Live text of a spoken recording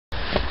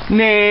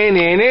Na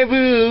na na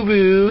boo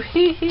boo.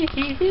 Hee hee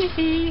hee hee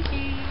hee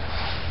hee.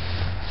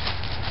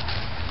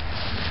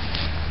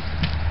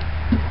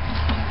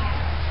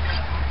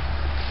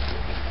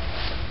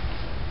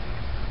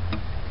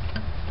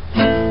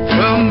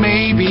 Well,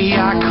 maybe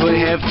I could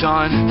have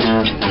done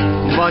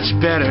much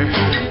better,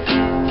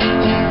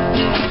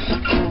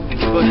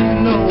 but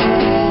no,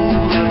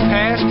 the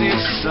past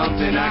is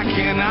something I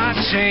cannot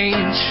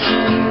change.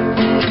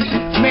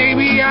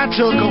 Maybe I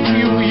took a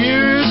few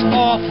years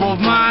off of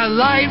my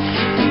life,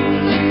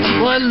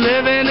 but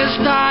living is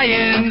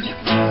dying.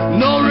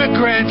 No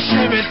regrets.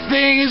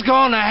 Everything is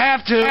gonna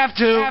have to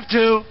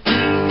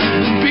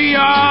be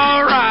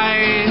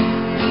alright.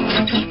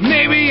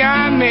 Maybe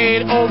I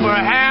made over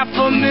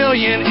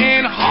 $500,000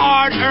 in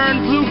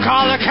hard-earned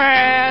blue-collar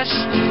cash,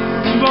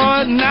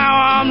 but now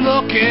I'm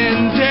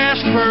looking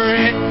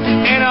desperate,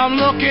 and I'm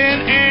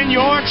looking in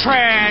your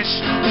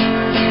trash.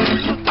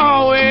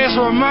 Always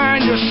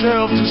remind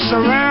yourself to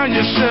surround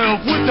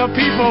yourself with the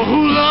people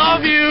who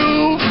love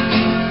you.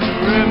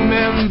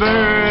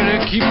 Remember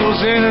to keep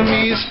those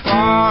enemies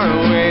far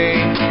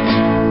away.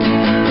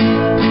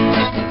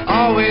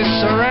 Always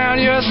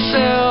surround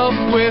yourself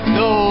with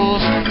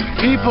those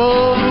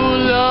people who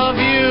love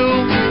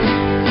you,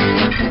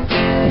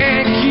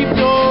 and keep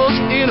those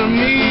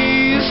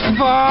enemies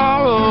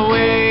far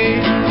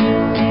away.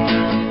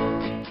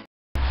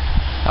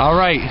 All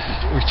right,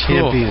 We're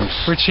champions.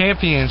 We're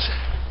champions.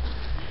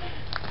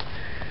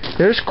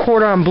 There's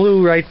cordon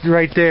bleu right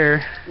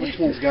there. Which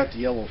one's got the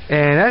yellow?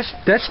 And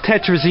that's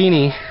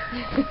tetrazzini.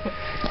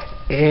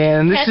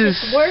 And this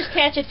is where's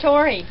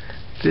cacciatore?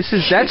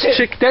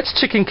 That's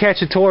chicken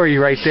cacciatore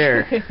right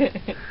there.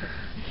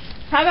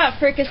 How about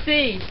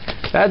fricassee?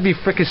 That'd be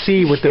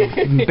fricassee with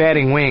the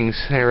batting wings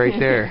right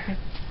there.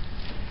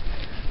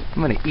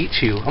 I'm gonna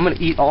eat you. I'm gonna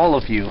eat all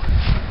of you.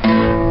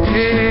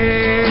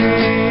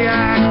 Hey,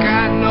 I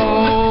got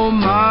no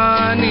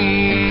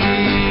money.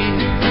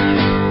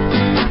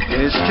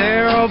 It's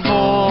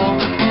terrible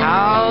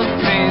how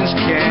things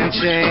can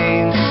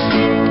change.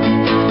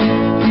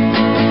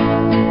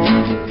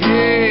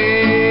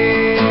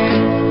 Hey,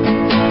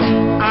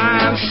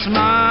 I'm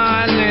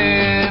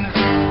smiling.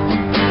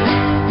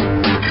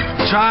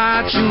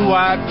 Try to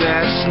wipe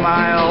that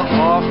smile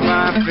off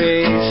my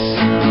face.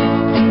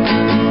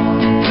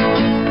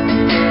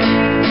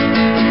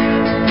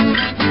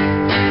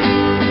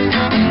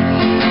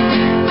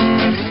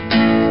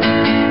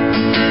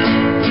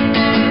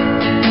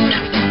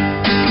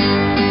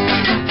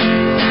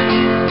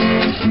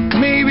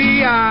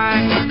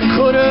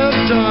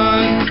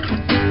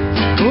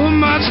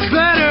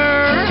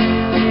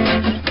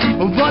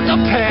 But the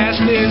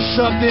past is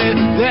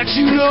something that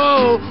you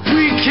know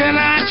we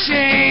cannot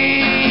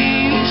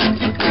change.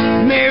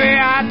 Maybe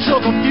I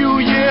took a few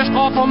years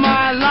off of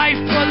my life,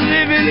 but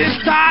living is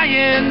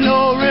dying,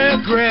 no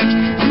regrets.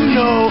 You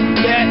know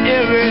that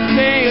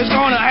everything is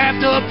gonna have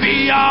to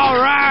be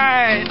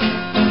alright.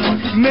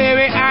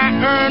 Maybe I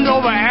earned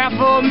over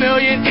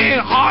 $500,000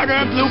 in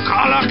hard-earned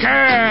blue-collar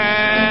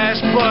cash,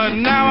 but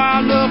now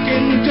I'm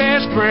looking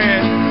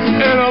desperate,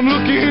 and I'm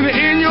looking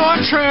in your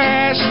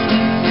trash.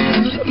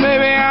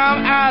 Maybe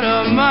I'm out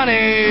of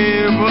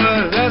money,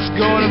 but that's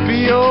gonna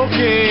be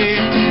okay.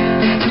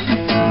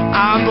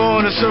 I'm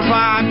gonna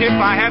survive if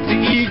I have to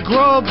eat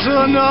grubs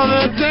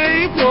another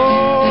day,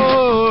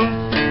 boy.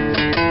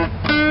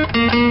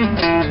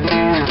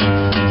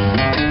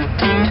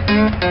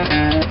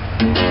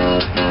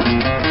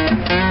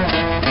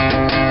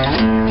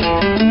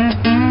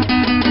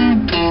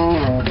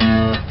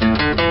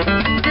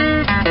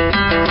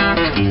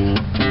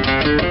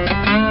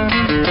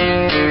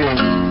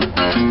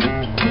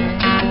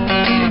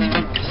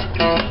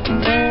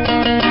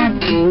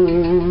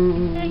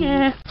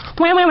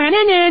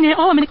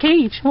 Oh, I'm in a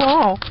cage.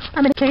 Oh,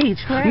 I'm in a cage.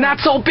 Not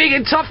so big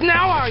and tough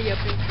now, are you?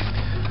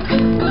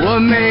 Well,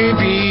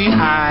 maybe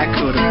I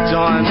could have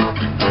done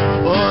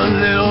a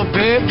little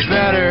bit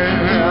better.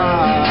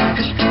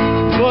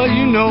 But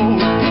you know,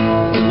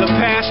 the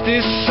past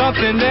is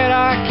something that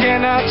I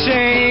cannot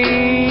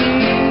change.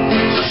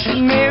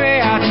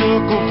 Maybe I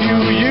took a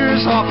few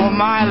years off of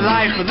my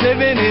life, but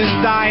living is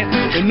dying,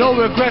 and no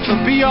regrets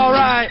will be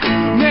alright.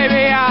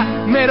 Maybe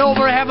I made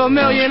over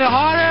 $500,000 in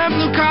hard-earned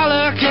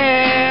blue-collar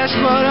cash,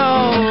 but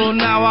oh,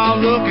 now I'm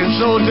looking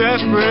so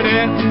desperate,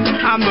 and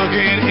I'm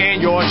looking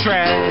in your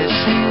trash.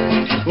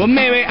 Well,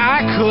 maybe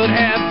I could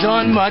have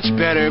done much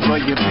better,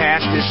 but your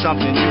past is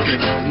something you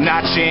could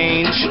not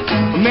change.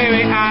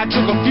 Maybe I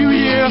took a few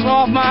years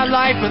off my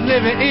life, but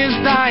living is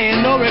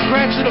dying, no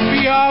regrets, it'll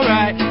be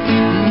alright.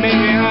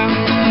 Maybe I'm...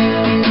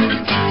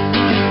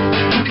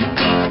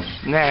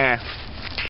 Nah.